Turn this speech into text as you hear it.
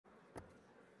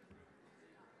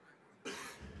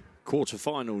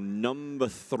Quarter-final number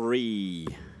 3.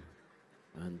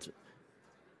 And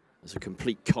as a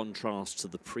complete contrast to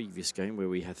the previous game where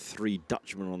we had 3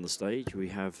 Dutchmen on the stage, we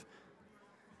have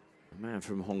a man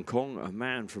from Hong Kong, a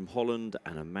man from Holland,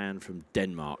 and a man from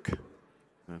Denmark.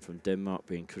 A man from Denmark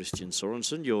being Christian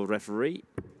Sorensen, your referee.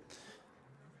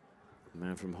 A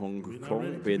man from Hong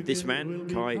Kong being this man,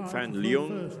 Kai van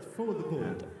Leung,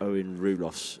 and Owen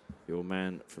Roelofs, your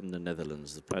man from the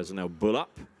Netherlands. The players are now bull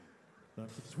up.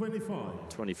 That's 25.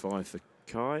 25 for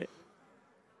Kai.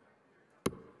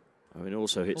 Owen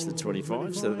also hits the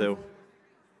 25, so they'll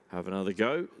have another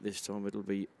go. This time it'll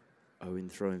be Owen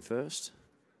throwing first.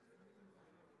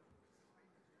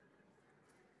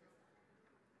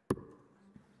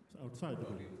 Outside the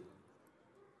ball.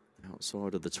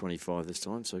 Outside of the 25 this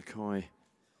time, so Kai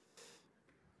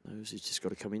knows he's just got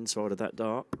to come inside of that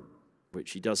dart,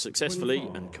 which he does successfully,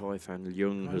 25. And Kai van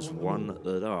Leung has won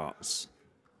the darts.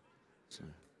 So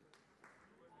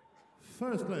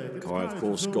first leg, Kai, of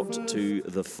course, got to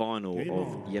the final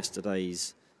of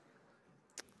yesterday's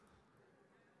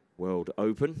World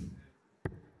Open,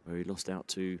 where he lost out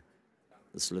to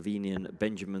the Slovenian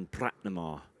Benjamin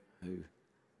Pratnemar, who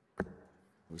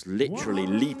was literally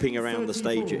leaping around the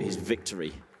stage at his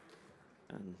victory.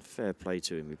 And fair play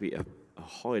to him. He beat a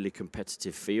highly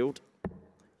competitive field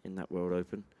in that World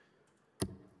Open.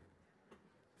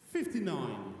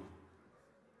 59.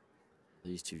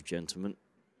 These two gentlemen,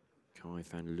 Kai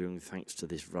van Leung, thanks to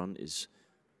this run, is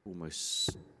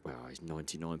almost, well, he's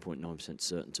 99.9%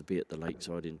 certain to be at the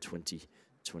Lakeside in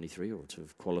 2023 or to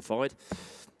have qualified.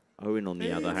 Owen, on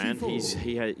the other hand, he's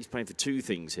playing for 2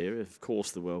 things here. Of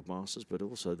course, the World Masters, but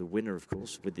also the winner, of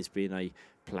course, with this being a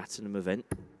platinum event,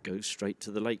 goes straight to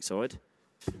the Lakeside.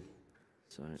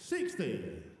 So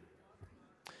 60.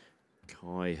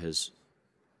 Kai has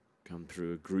come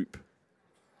through a group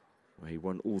where he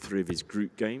won all 3 of his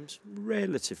group games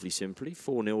relatively simply.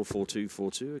 4-0, 4-2,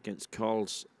 4-2 against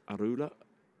Carlos Arula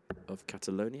of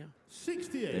Catalonia.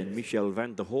 68. Then Michel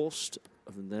van der Horst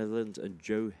of the Netherlands and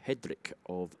Joe Hedrick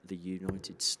of the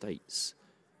United States.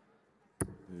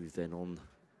 Move then on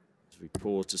as we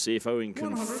pause to see if Owen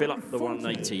can fill up the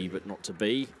 180, but not to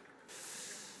be.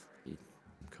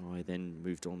 Kai then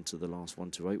moved on to the last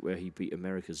 128, where he beat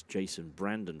America's Jason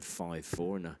Brandon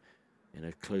 5-4 in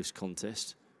a close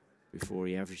contest, before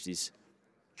he averaged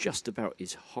just about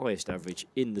his highest average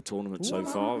in the tournament so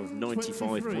far of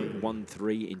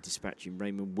 95.13 in dispatching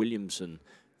Raymond Williamson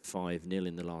 5-0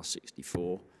 in the last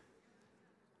 64.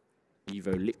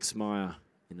 Ivo Lixmeyer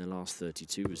in the last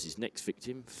 32 was his next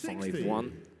victim,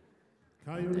 5-1.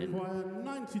 And then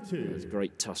 92. There was a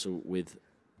great tussle with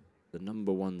the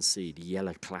 #1 seed,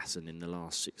 Jelle Klassen, in the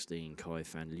last 16. Kai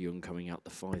van Leung coming out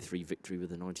the 5-3 victory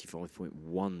with a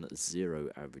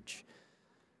 95.10 average.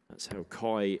 That's how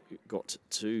Kai got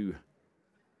to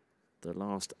the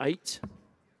last 8.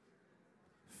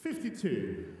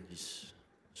 52. He's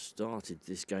started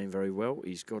this game very well.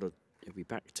 He'll be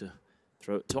back to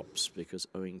throw at tops because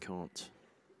Owen can't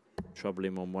trouble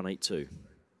him on 182.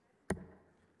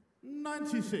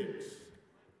 96.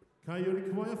 Kai, you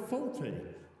require 40.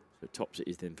 So tops it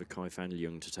is then for Kai van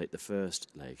Leung to take the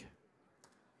first leg.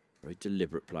 Very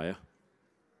deliberate player.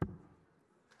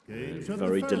 And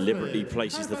very deliberately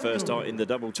places the first dart in the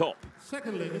double top.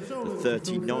 Second leg, the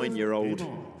 39-year-old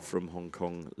from Hong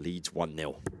Kong leads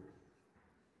 1-0.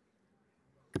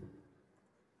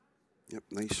 Yep,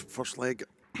 nice first leg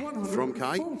from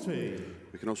Kai.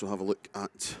 We can also have a look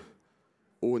at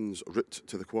Owen's route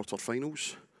to the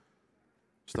quarter-finals.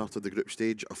 Started the group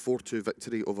stage, a 4-2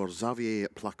 victory over Xavier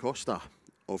Placosta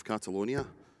of Catalonia.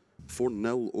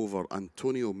 4-0 over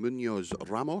Antonio Munoz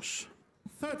Ramos.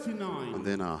 39. And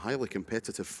then a highly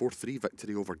competitive 4-3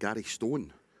 victory over Gary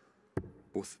Stone.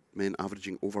 Both men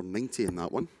averaging over 90 in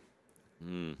that one.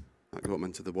 That got him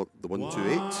into the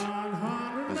 128.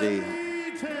 As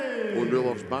Owen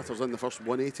Roelofs batters in the first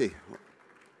 180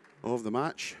 of the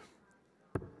match.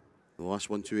 The last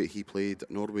 128 he played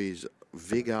Norway's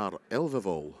Vegard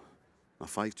Elvevol. A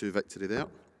 5-2 victory there.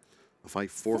 A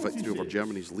 5-4 victory over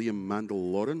Germany's Liam Mandel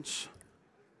Lawrence.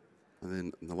 And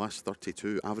then in the last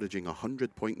 32, averaging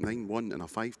 100.91 in a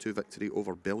 5-2 victory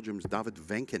over Belgium's David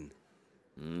Venken.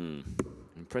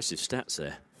 Impressive stats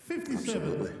there. 57.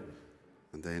 Absolutely.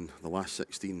 And then the last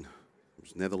 16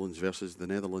 was Netherlands versus the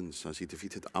Netherlands as he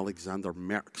defeated Alexander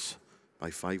Merckx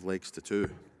by 5 legs to 2.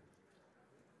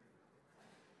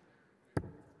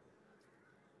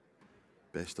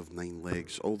 Best of 9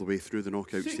 legs all the way through the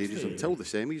knockout stages until the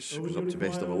semis. It was up to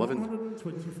best of 11.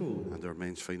 And our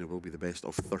men's final will be the best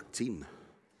of 13.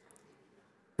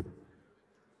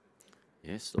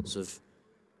 Yes, lots of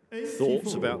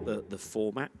thoughts about the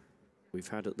format. we've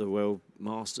had at the World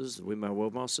Masters, the Winmau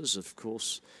World Masters. Of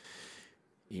course,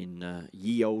 in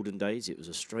ye olden days, it was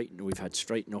a straight. We've had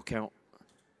straight knockout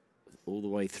all the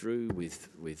way through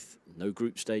with no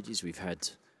group stages. We've had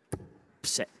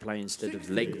set play instead of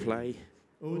leg play.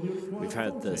 We've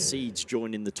had the seeds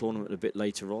join in the tournament a bit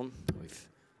later on.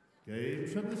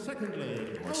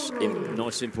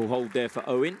 Nice simple hold there for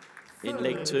Owen in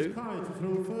leg 2.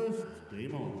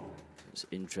 It's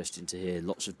interesting to hear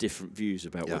lots of different views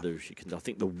about whether she can. I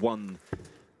think the one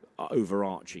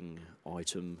overarching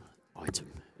item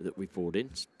that we brought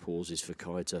in, pauses for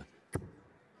Kai to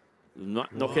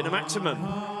knock in a maximum.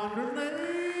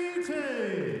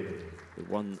 The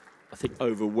one, I think,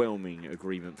 overwhelming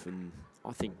agreement from,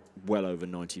 I think, well over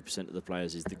 90% of the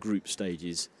players is the group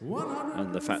stages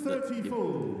and the fact that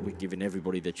we're giving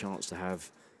everybody the chance to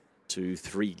have 2,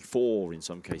 3, 4, in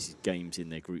some cases, games in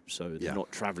their group, so they're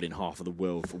not travelling half of the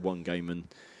world for one game, and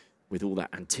with all that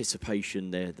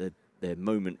anticipation, their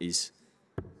moment is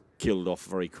killed off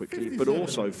very quickly. 57. But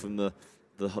also from the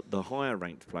higher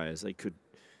ranked players, they could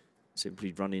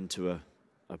simply run into a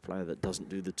player that doesn't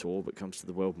do the tour but comes to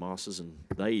the World Masters, and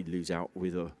they lose out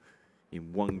with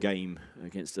in one game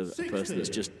against a person that's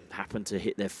just happened to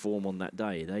hit their form on that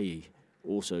day. They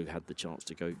also had the chance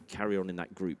to go carry on in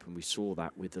that group, and we saw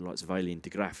that with the likes of Eileen de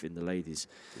Graaf in the ladies.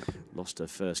 Lost her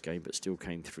first game but still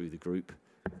came through the group.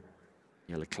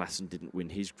 Jelle Klassen didn't win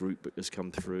his group but has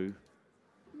come through.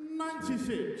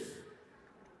 96.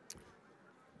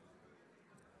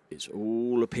 It's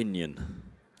all opinion.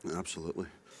 Absolutely.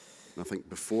 And I think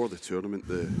before the tournament,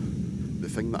 the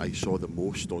thing that I saw the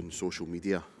most on social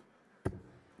media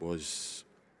was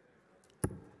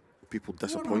people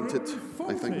disappointed,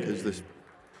 I think, is this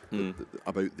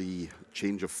about the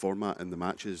change of format in the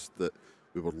matches, that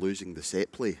we were losing the set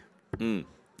play.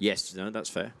 Yes, no, that's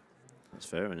fair. That's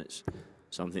fair, and it's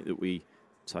something that we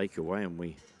take away and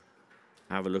we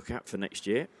have a look at for next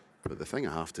year. But the thing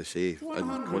I have to say, in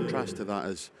contrast to that,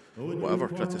 is whatever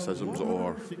criticisms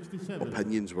or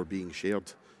opinions were being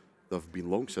shared, they've been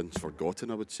long since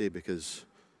forgotten, I would say, because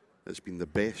it's been the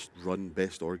best run,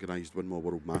 best organised Winmau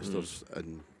World Masters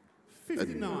in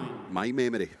my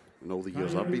memory in all the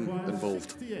years I've been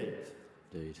involved.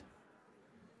 Indeed.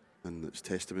 And it's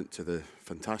testament to the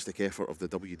fantastic effort of the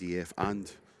WDF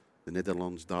and the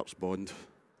Netherlands Darts Bond,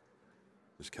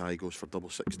 as Kai goes for double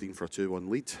 16 for a 2-1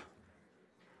 lead.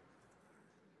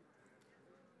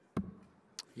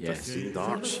 Yes. 15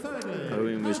 darts.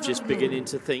 Owen was just beginning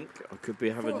to think, I could be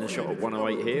having a shot at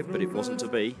 108 here, but it wasn't to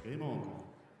be.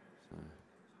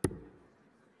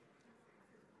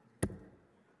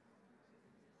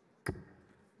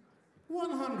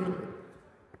 100.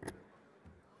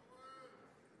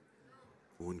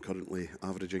 Owen currently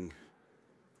averaging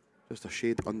just a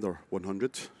shade under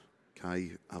 100.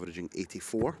 Kai averaging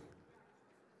 84.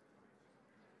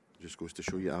 Just goes to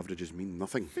show you averages mean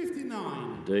nothing.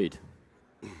 59. Indeed.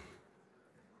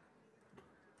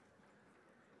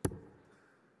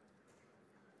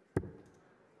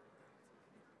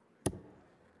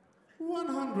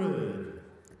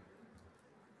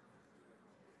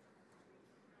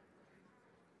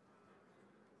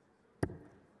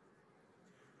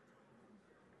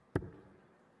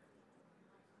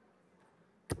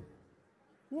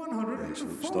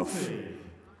 Excellent stuff.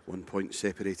 1 point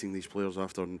separating these players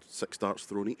after 6 darts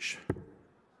thrown each.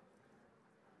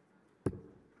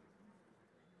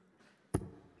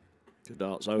 Good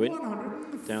darts, Owen.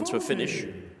 Down to a finish.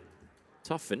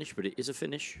 Tough finish, but it is a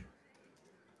finish.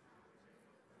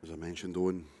 As I mentioned,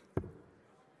 Owen,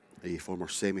 a former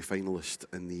semi-finalist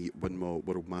in the Winmau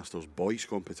World Masters boys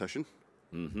competition.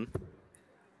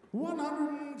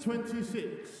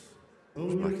 126. It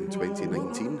was back in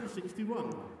 2019.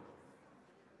 61.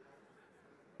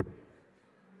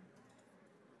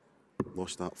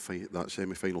 Lost that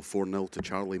semi-final 4-0 to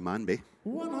Charlie Manby.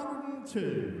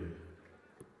 102.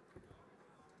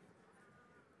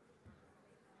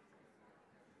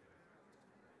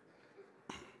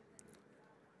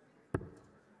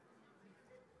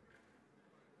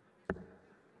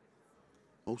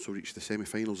 Also reached the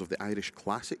semi-finals of the Irish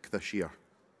Classic this year.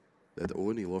 Did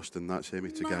Owen, he lost in that semi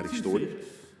to Gary Stone.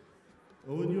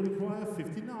 Owen, you require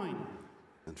 59.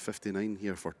 And 59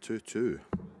 here for 2-2.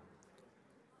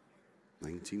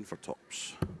 19 for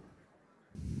tops.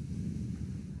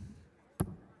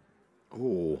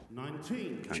 Oh,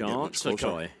 19. chance for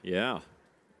Kai, yeah.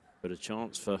 But a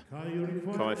chance for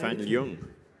Kai van Leung,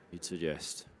 you'd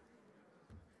suggest.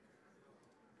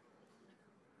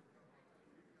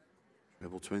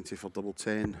 Treble 20 for double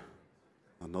 10.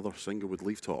 Another single would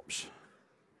leave tops.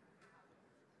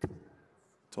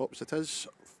 Tops it is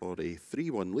for a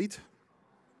 3-1 lead.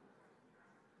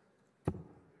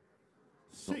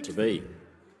 Not to be.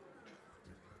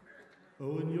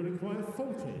 Owen, you require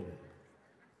 40.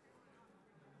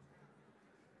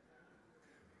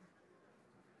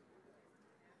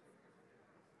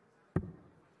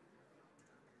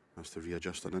 Has to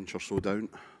readjust an inch or so down.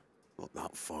 Not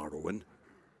that far, Owen.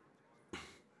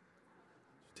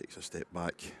 Takes a step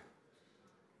back.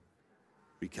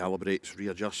 Recalibrates,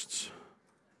 readjusts.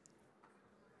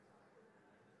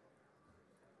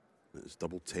 It's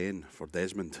double 10 for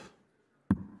Desmond.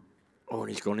 Oh, and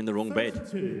he's gone in the wrong bed.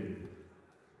 32.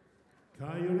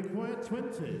 Kai, you require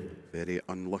 20. Very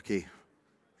unlucky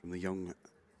from the young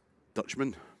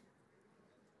Dutchman.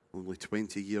 Only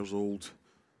 20 years old.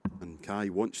 And Kai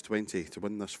wants 20 to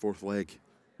win this fourth leg.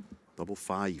 Double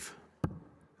 5.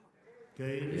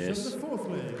 Game Yes. the fourth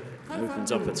leg.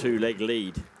 Opens up a 2-leg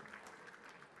lead.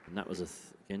 And that was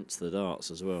against the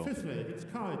darts as well. Fifth leg, it's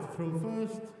Kai to throw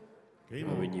first. Game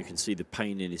I mean, on. you can see the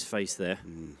pain in his face there.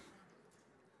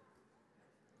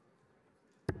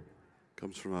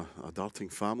 Comes from a darting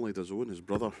family, does Owen, his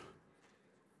brother.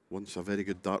 Once a very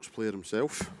good darts player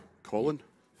himself. Colin,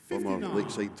 former 59.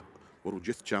 Lakeside World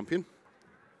Youth Champion.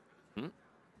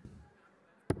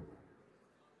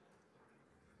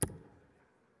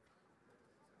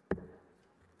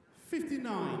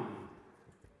 59.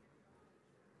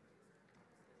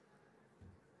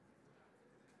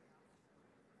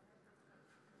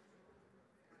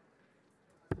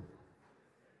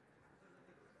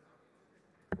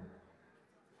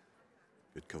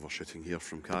 Good cover shooting here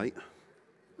from Kai.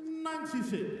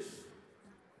 96.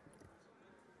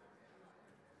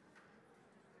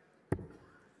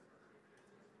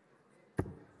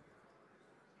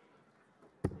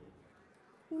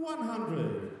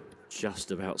 $100.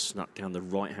 Just about snuck down the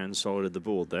right-hand side of the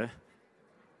board there.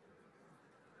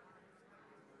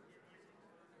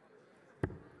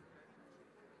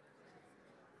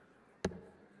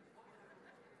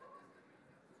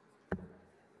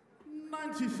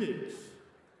 $96.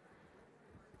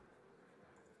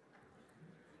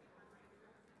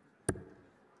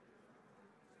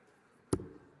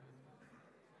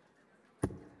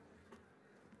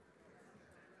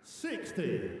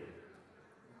 $60.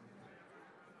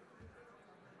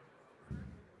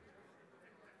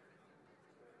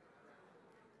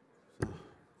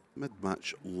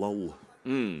 Mid-match lull,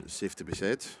 it's safe to be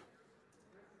said.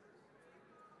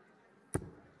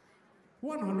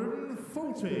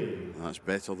 140. That's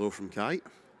better though from Kai.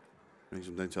 Brings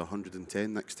him down to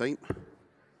 110 next time.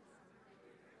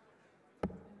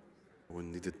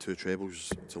 Owen needed 2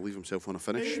 trebles to leave himself on a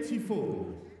finish. 84.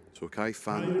 So Kai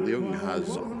Fan Leung has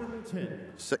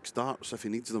 110. 6 darts if he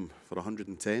needs them for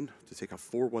 110 to take a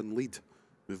 4-1 lead.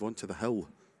 Move on to the hill,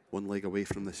 1 leg away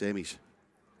from the semis.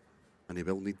 And he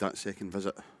will need that second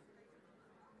visit.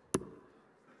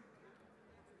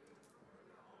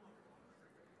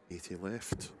 $80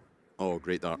 left. Oh,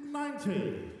 great dart.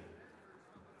 90.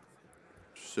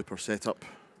 Super setup.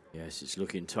 Yes, it's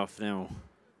looking tough now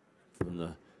from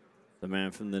the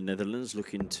man from the Netherlands,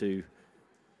 looking to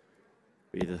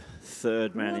be the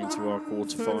 3rd man into our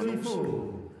quarterfinals.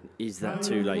 134. Is that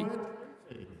too late?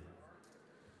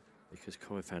 Because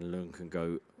Kai Fan Leung can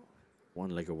go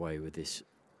 1 leg away with this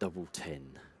double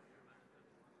 10.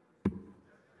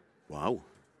 Wow.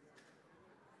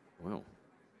 Well,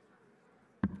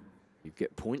 you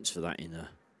get points for that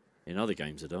in other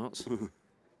games of darts.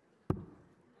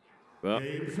 But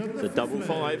the double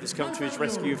 5 has come to his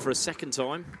rescue for a second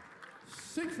time.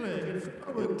 Sixth leg, it's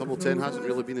Double 10 hasn't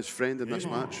really been his friend in this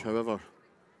match. However,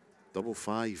 double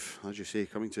 5, as you say,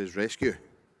 coming to his rescue.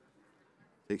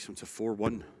 Takes him to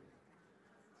 4-1.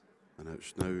 And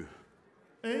it's now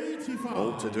 85.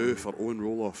 all to do for Owen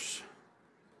Roelofs.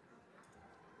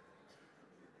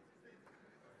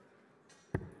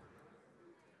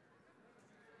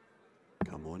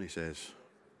 Come on, he says.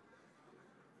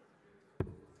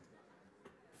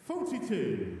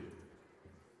 42.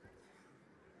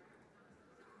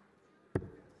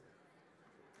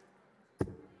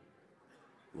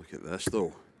 Look at this,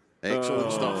 though.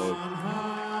 Excellent stuff.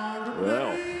 Well,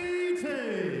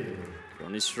 180.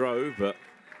 on his throw, but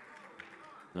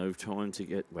no time to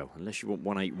get, well, unless you want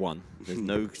 181, there's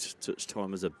no such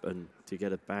time as and to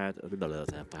get a bad, there's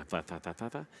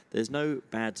no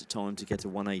bad time to get a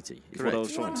 180, is what I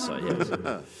was trying to say,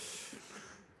 yes.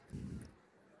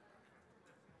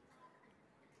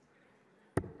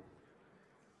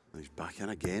 He's back in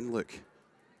again, look.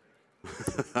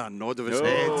 A nod of his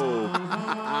head.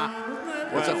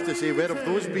 What's up to say, where have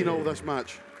those been all this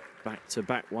match?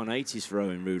 Back-to-back 180s for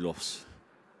Owen Roelofs.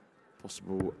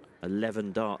 Possible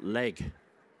 11 dart leg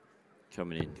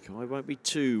coming in. I won't be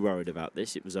too worried about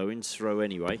this. It was Owen's throw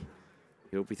anyway.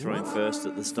 He'll be throwing first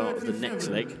at the start of the next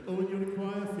leg. Owen, you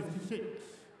require 56.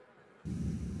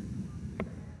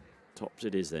 Tops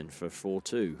it is then for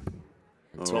 4-2.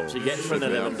 And tops he gets for an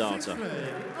 11 darter.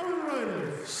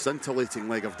 Scintillating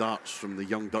leg of darts from the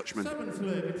young Dutchman. 7th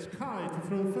leg, it's Kai to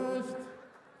throw first.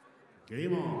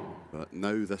 Game on. But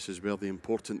now this is where the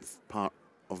important part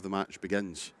of the match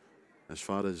begins. As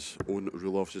far as Owen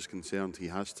Roelofs is concerned, he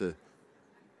has to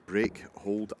break,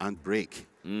 hold and break.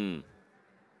 96.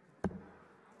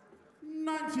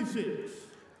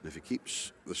 And if he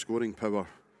keeps the scoring power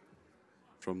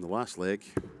from the last leg,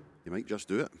 he might just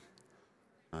do it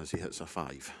as he hits a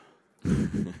 5.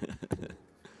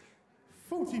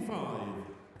 45.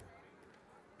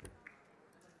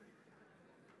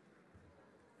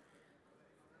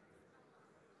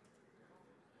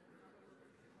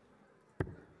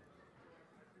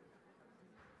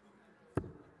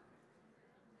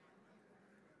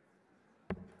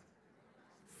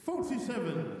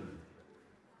 $47.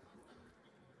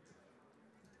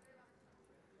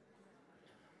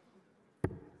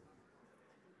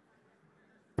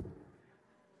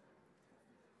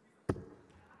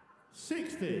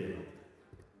 60.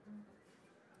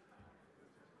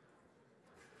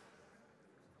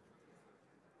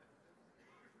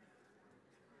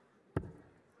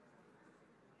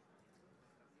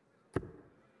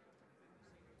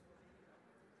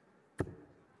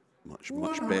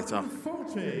 Much better.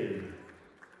 40.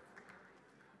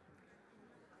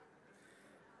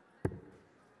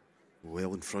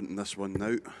 Well in front in this one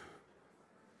now.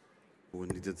 Owen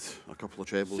needed a couple of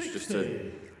trebles 60. just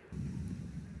to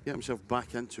get himself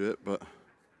back into it, but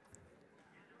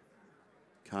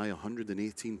Kai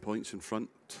 118 points in front.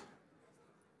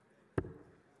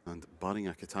 And barring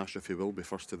a catastrophe will be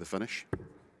first to the finish.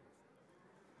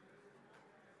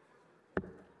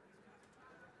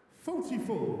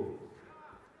 44.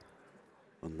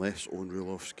 Unless Owen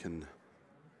Roelofs can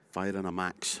fire in a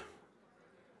max.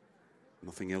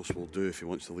 Nothing else will do if he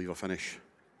wants to leave a finish.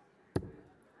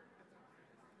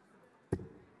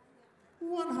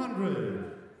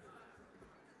 100.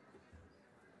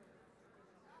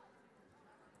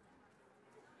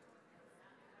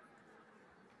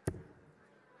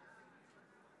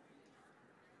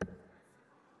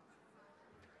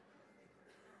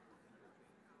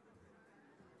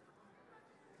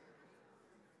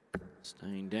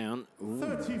 Staying down. Ooh.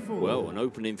 34. Well, an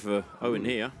opening for Owen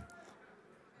here.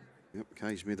 Yep,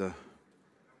 Kai's made a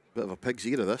bit of a pig's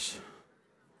ear of this.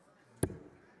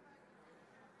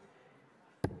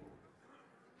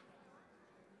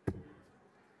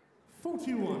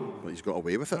 But he's got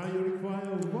away with it.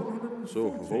 So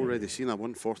we've already seen a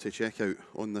 140 checkout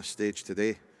on this stage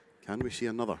today. Can we see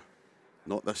another?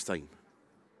 Not this time.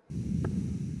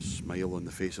 Smile on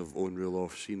the face of Owen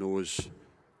Roelofs. He knows.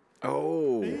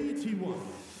 Oh! 81.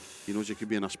 He knows he could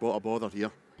be in a spot of bother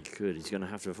here. He could. He's going to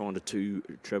have to find a 2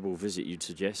 treble visit, you'd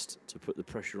suggest, to put the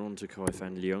pressure on to Kai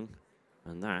van Leung.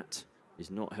 And that is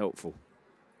not helpful.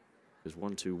 Because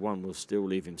 1-2-1 will still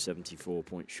leave him 74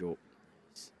 points short.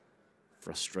 He's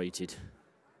frustrated.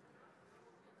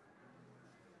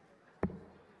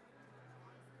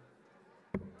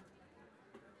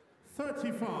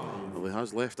 Well, he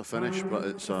has left a finish, but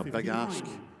it's a big ask.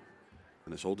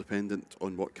 And it's all dependent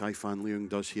on what Kai van Leung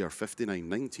does here.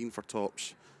 59-19 for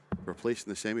tops.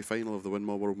 Replacing the semi-final of the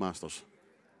Winmau World Masters.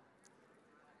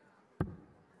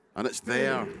 And it's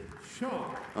there.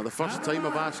 At the first time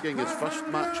of asking his first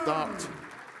match dart.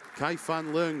 Kai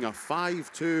van Leung, a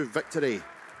 5-2 victory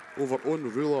over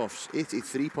Owen Roelofs.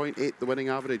 83.8 the winning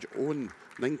average. Owen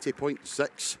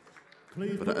 90.6.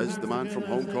 But it is the man from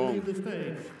Hong Kong.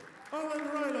 Owen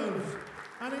Roelofs,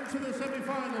 and into the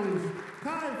semi-finals,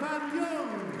 Kai van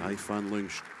Leung. Kai van Leung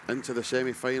into the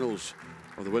semi-finals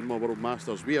of the Winmau World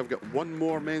Masters. We have got one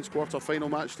more men's quarter-final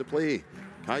match to play.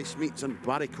 Kai Smeets and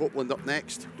Barry Copeland up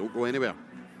next. Don't go anywhere.